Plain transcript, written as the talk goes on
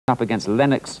up against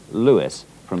Lennox Lewis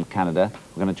from Canada.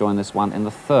 We're going to join this one in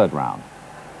the third round.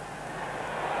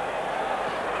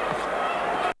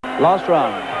 Last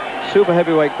round, super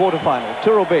heavyweight quarterfinal.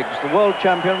 Tyrell Biggs, the world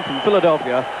champion from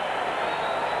Philadelphia,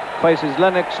 faces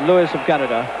Lennox Lewis of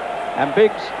Canada. And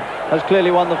Biggs has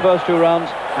clearly won the first two rounds,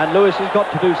 and Lewis has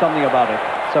got to do something about it.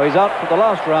 So he's out for the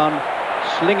last round,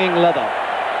 slinging leather.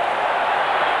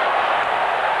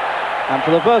 And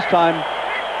for the first time,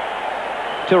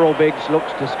 Tyrell Biggs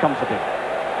looks discomforted.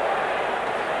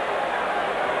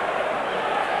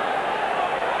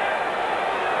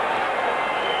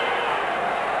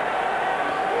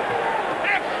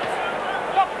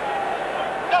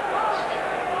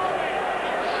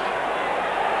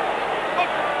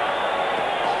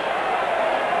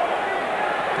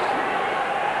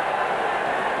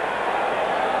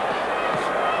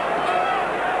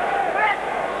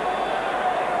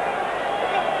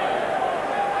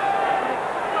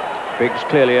 Biggs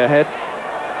clearly ahead.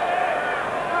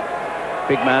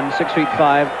 Big man,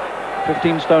 6'5",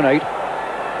 15 stone 8.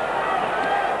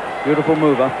 Beautiful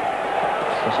mover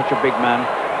for such a big man.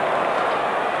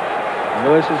 And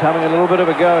Lewis is having a little bit of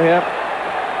a go here,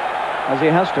 as he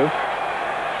has to.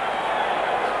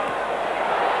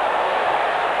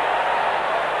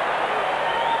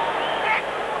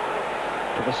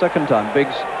 For the second time,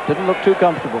 Biggs didn't look too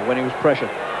comfortable when he was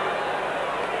pressured.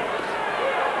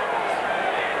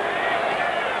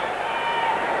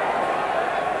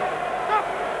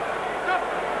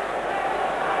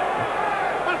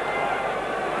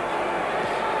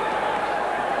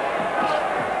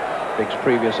 Biggs'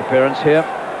 previous appearance here,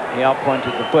 he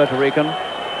outpointed the Puerto Rican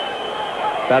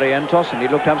Barrientos, and he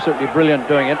looked absolutely brilliant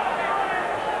doing it.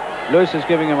 Lewis is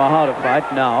giving him a harder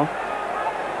fight now.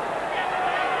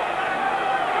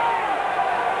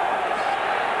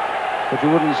 But you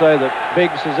wouldn't say that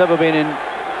Biggs has ever been in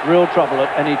real trouble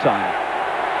at any time.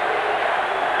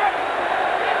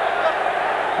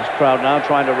 This crowd now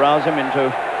trying to rouse him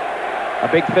into a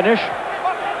big finish.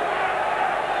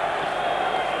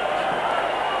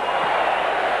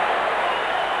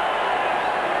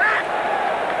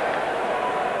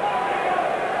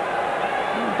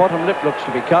 Bottom lip looks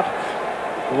to be cut,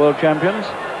 the world champions.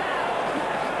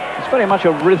 He's very much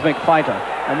a rhythmic fighter,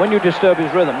 and when you disturb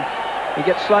his rhythm, he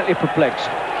gets slightly perplexed.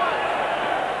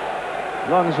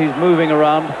 As long as he's moving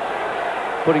around,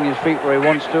 putting his feet where he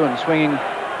wants to and swinging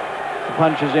the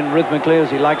punches in rhythmically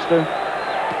as he likes to,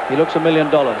 he looks $1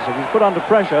 million. If he's put under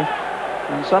pressure,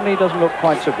 then suddenly he doesn't look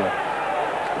quite so good.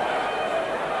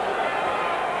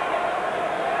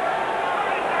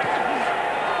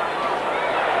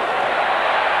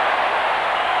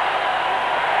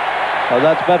 Oh,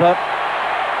 that's better.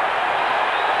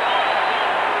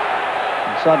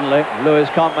 And suddenly, Lewis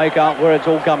can't make out where it's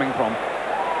all coming from.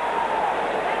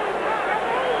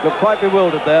 Looked quite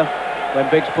bewildered there when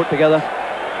Biggs put together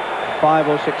 5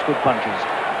 or 6 good punches.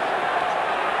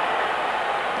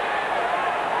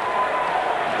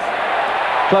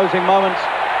 Closing moments,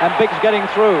 and Biggs getting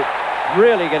through,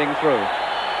 really getting through.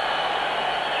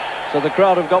 So the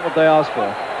crowd have got what they asked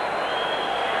for.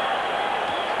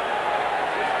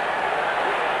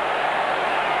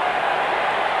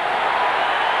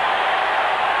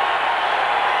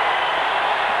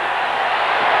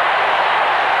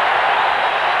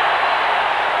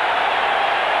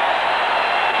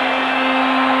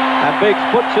 Biggs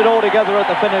puts it all together at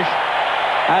the finish,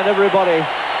 and everybody,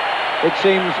 it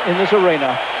seems, in this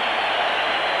arena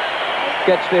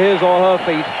gets to his or her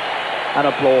feet and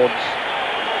applauds.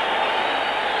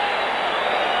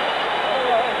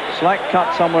 Slight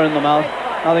cut somewhere in the mouth,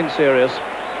 nothing serious.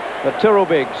 But Tyrell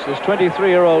Biggs, this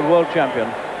 23-year-old world champion,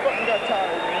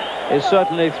 is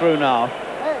certainly through now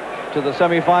to the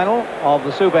semi-final of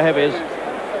the super heavies,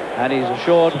 and he's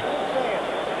assured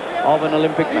of an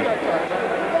Olympic medal.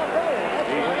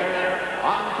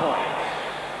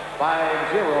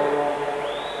 5-0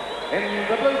 in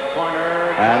the blue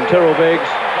corner. And Tyrell Biggs,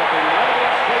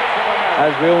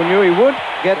 as we all knew he would,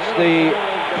 gets the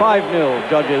 5-0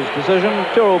 judges' decision.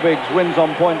 Tyrell Biggs wins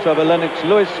on points over Lennox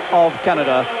Lewis of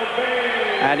Canada.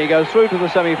 And he goes through to the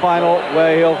semi-final,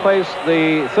 where he'll face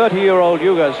the 30-year-old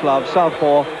Yugoslav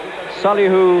southpaw,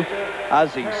 Salihu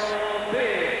Aziz.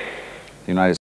 The United